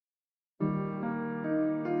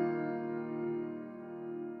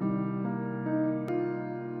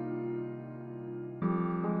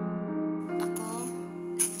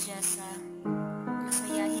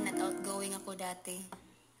dati.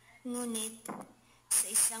 Ngunit, sa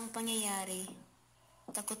isang pangyayari,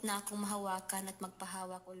 takot na akong mahawakan at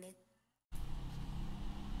magpahawak ulit.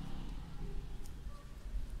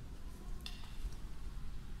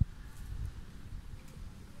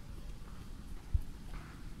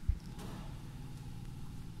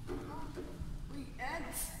 Uy,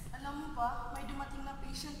 Eds! Alam mo ba, may dumating na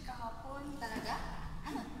patient kahapon. Talaga?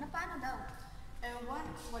 Ano? Paano daw? Ewan,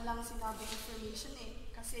 walang sinabing information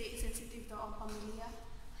kasi sensitive daw ang pamilya.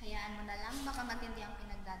 Hayaan mo na lang, baka matindi ang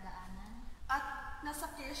pinagdadaanan. At nasa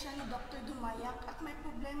care siya ni Dr. Dumayak at may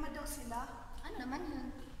problema daw sila. Ano naman yun?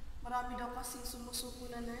 Marami daw kasing sumusuko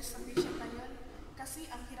na nurse sa patient na yun kasi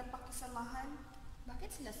ang hirap pakisamahan. Bakit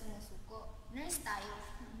sila sumusuko? Nurse tayo,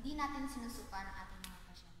 hindi natin sinusuka ng ating mga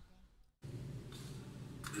pasyente.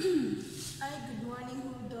 Ay, good morning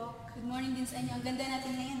ho, Doc. Good morning din sa inyo. Ang ganda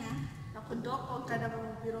natin ngayon, ha? Naku, Doc, huwag ka naman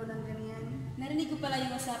magbiro ng ganyan. Narinig ko pala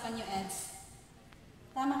yung usapan niyo, Eds.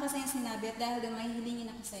 Tama kasi yung sinabi at dahil doon may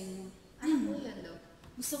hilingin ako sa inyo. Ano po yun, Doc?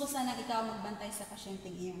 Gusto ko sana ikaw magbantay sa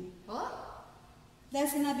pasyenteng iyon. Oh? Dahil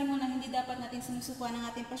sinabi mo na hindi dapat natin sinusukuan ng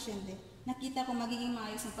ating pasyente, nakita ko magiging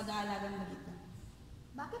maayos ang pag-aalaga mo dito.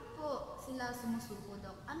 Bakit po sila sumusuko,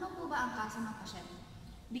 Doc? Ano po ba ang kaso ng pasyente?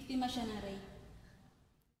 Biktima siya ng rape.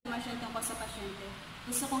 Biktima siya tungkol sa pasyente.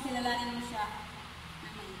 Gusto kong kilalanin mo siya na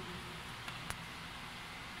maigi.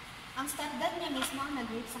 Ang stepdad niya mismo ang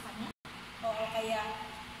nag-rape sa kanya? Oo, kaya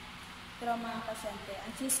trauma ang pasyente and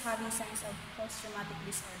she's having signs of post-traumatic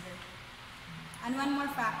disorder. And one more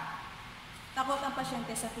fact, takot ang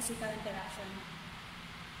pasyente sa physical interaction.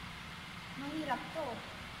 Mahirap to.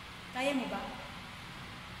 Kaya mo ba?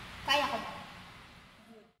 Kaya ko.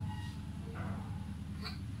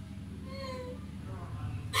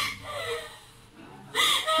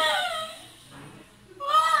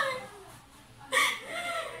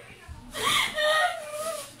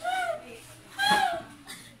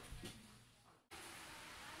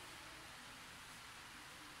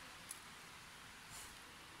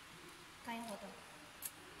 Kaya ko to.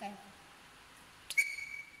 Kaya ko.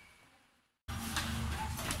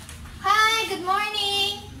 Hi! Good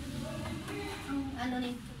morning! Ano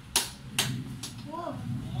nito? Oh,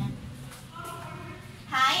 ayan.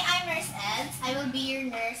 Hi, I'm Nurse Eds. I will be your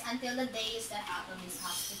nurse until the day you step out of this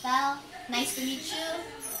hospital. Nice to meet you.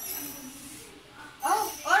 Oh,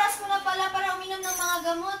 oras mo na pala para uminom ng mga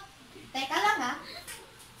gamot. Teka lang, ha?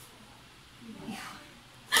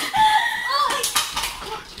 Oh!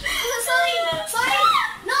 Sorry! Sorry!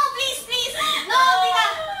 No, please, please! No, teka!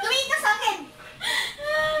 Tumingin ka sa akin!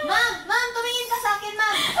 Ma'am, tumingin ka sa akin,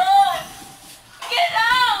 ma'am! Get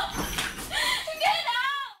out! Get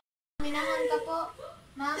out! Minahon ka po,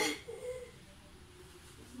 ma'am.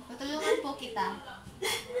 Patulungan po kita.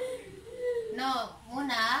 No,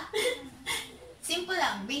 muna. Simple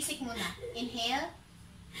lang, basic muna. Inhale.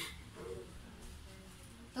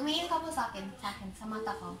 Tumingin ka po sa akin, sa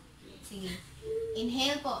mata ko. Sige.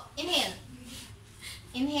 Inhale po. Inhale.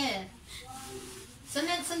 Inhale.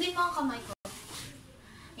 Sundin mo ang kamay ko.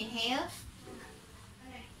 Inhale.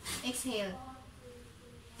 Exhale.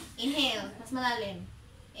 Inhale. Mas malalim.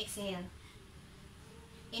 Exhale.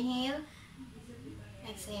 Inhale.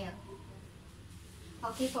 Exhale.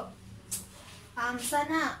 Okay po.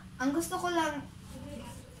 Sana, ang gusto ko lang,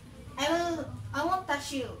 I won't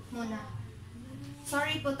touch you muna.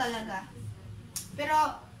 Sorry po talaga. Pero,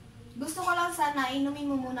 gusto ko lang sana inumin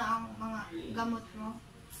mo muna ang mga gamot mo.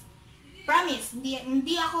 Promise,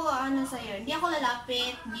 hindi ako sa'yo. Hindi ako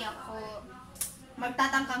lalapit, hindi ako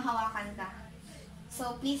magtatangkang hawakan ka.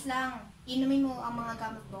 So, please lang, inumin mo ang mga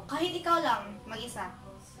gamot mo. Kahit ikaw lang, mag-isa.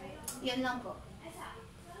 Yan lang po.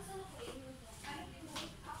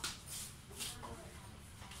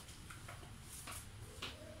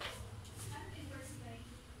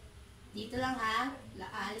 Dito lang ha.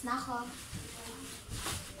 Alis na ako.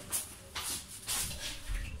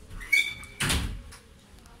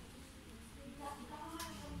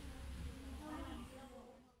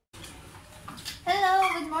 Hello,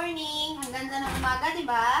 good morning. Ang ganda ng umaga, di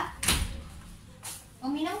ba?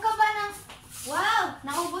 Uminom ka ba ng... Wow!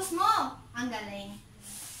 Naubos mo! Ang galing.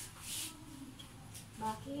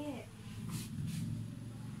 Bakit?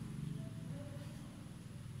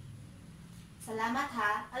 Salamat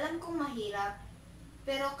ha. Alam kong mahirap.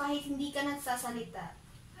 Pero kahit hindi ka nagsasalita,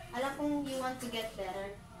 alam kong you want to get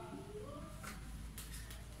better.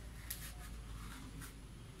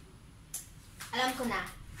 Alam ko na.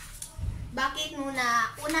 Bakit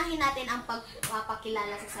muna unahin natin ang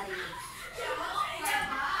pagpapakilala sa sarili?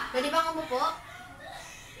 Pwede bang umupo?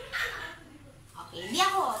 Okay, hindi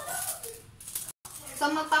ako. So,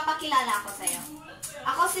 magpapakilala ako sa'yo.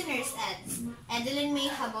 Ako si Nurse Eds. Edeline May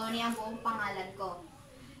Haboni ang buong pangalan ko.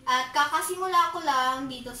 At kakasimula ko lang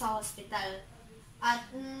dito sa hospital. At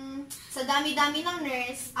sa dami-dami ng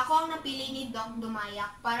nurse, ako ang napili ni Doc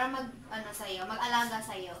Dumayak para mag-alaga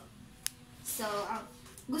sa'yo. So,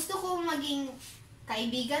 gusto kong maging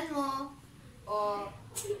kaibigan mo o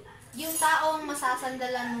yung taong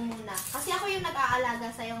masasandalan mo muna. Kasi ako yung nag-aalaga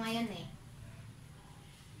sa'yo ngayon eh.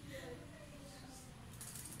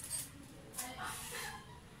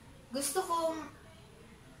 Gusto kong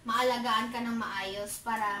maalagaan ka ng maayos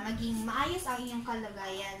para maging maayos ang iyong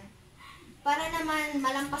kalagayan. Para naman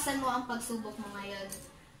malampasan mo ang pagsubok mo ngayon.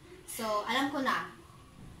 So, alam ko na.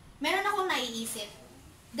 Meron akong naiisip.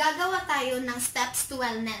 Gagawa tayo ng steps to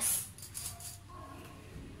wellness.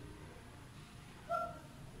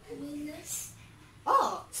 Wellness?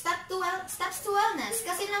 Oh, steps to wellness.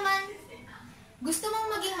 Kasi naman, gusto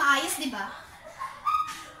mong maging maayos, di ba?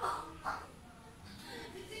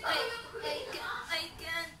 I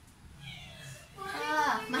can't.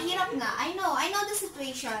 Mahirap nga. I know the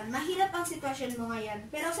situation. Mahirap ang sitwasyon mo ngayon.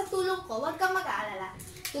 Pero sa tulong ko, huwag kang mag-aalala.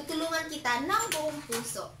 Tutulungan kita ng buong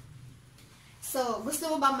puso. So, gusto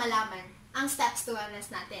mo bang malaman ang steps to wellness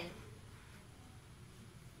natin?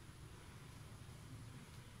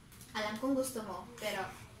 Alam kong gusto mo, pero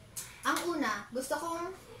ang una, gusto kong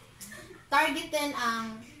targetin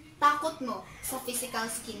ang takot mo sa physical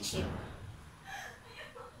skinship.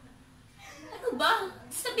 Ano ba?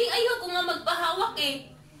 Sabing ayoko nga magpahawak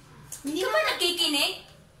eh. Hindi ka ba nakikinig?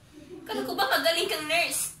 Kala ko ba magaling kang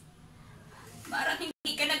nurse? Parang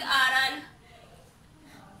hindi ka nag-aral.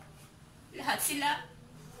 Lahat sila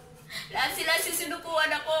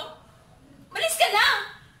susunukuhan ako. Malis ka na!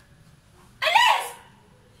 Alis!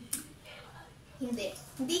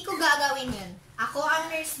 Hindi ko gagawin yun. Ako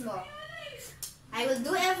ang nurse mo. I will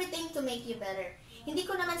do everything to make you better. Hindi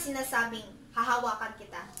ko naman sinasabing hahawakan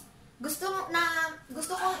kita. Gusto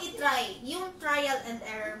kong i-try yung trial and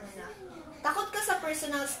error muna. Takot ka sa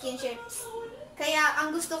personal skinships. Kaya ang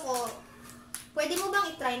gusto ko, pwede mo bang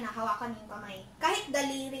i-try na hawakan yung kamay? Kahit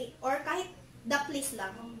daliri or kahit daplis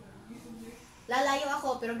lang. Lalayo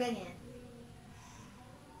ako pero ganyan.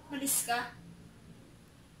 Malis ka.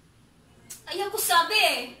 Ayaw ko sabi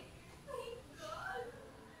eh.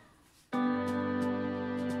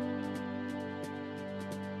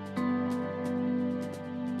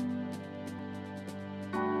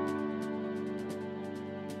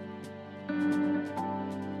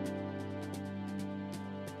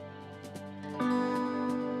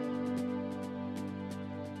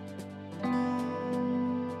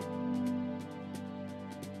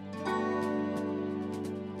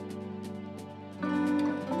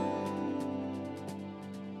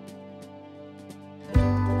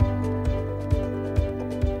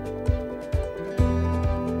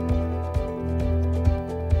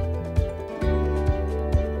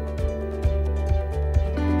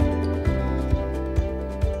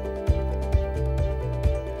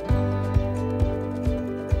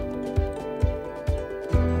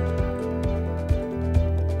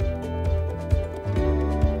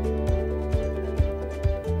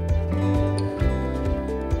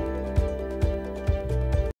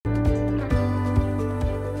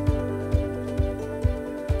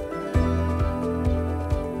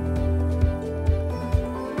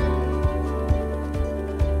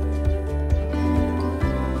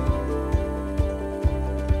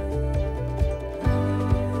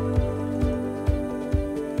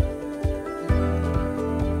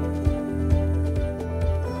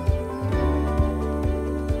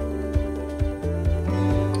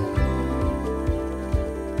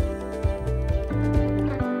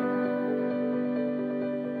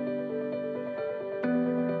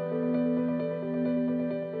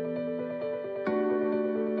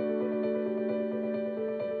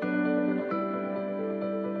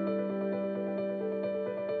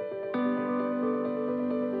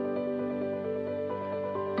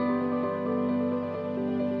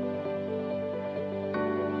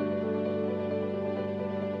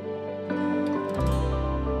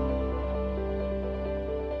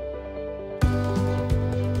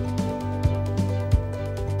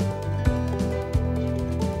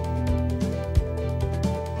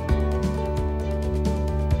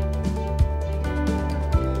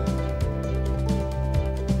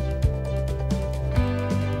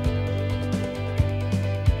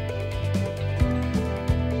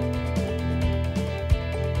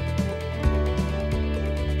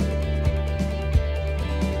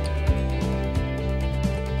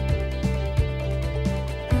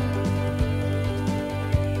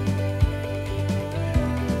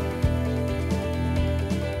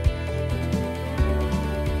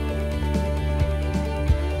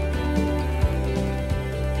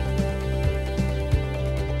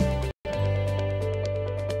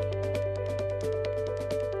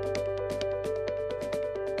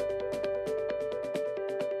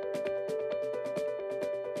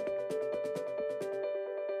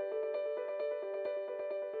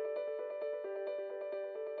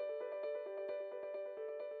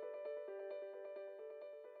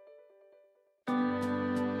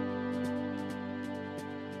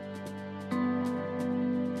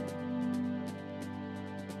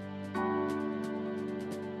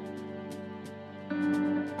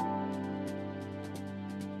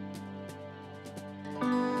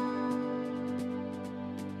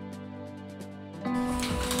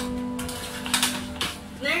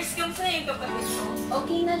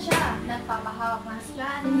 Okay na siya. Nagpapahawak na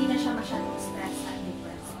sila. Hindi na siya masyadong stress at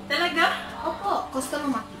depressed. Talaga? Opo. Gusto mo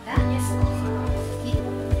makita? Yes po.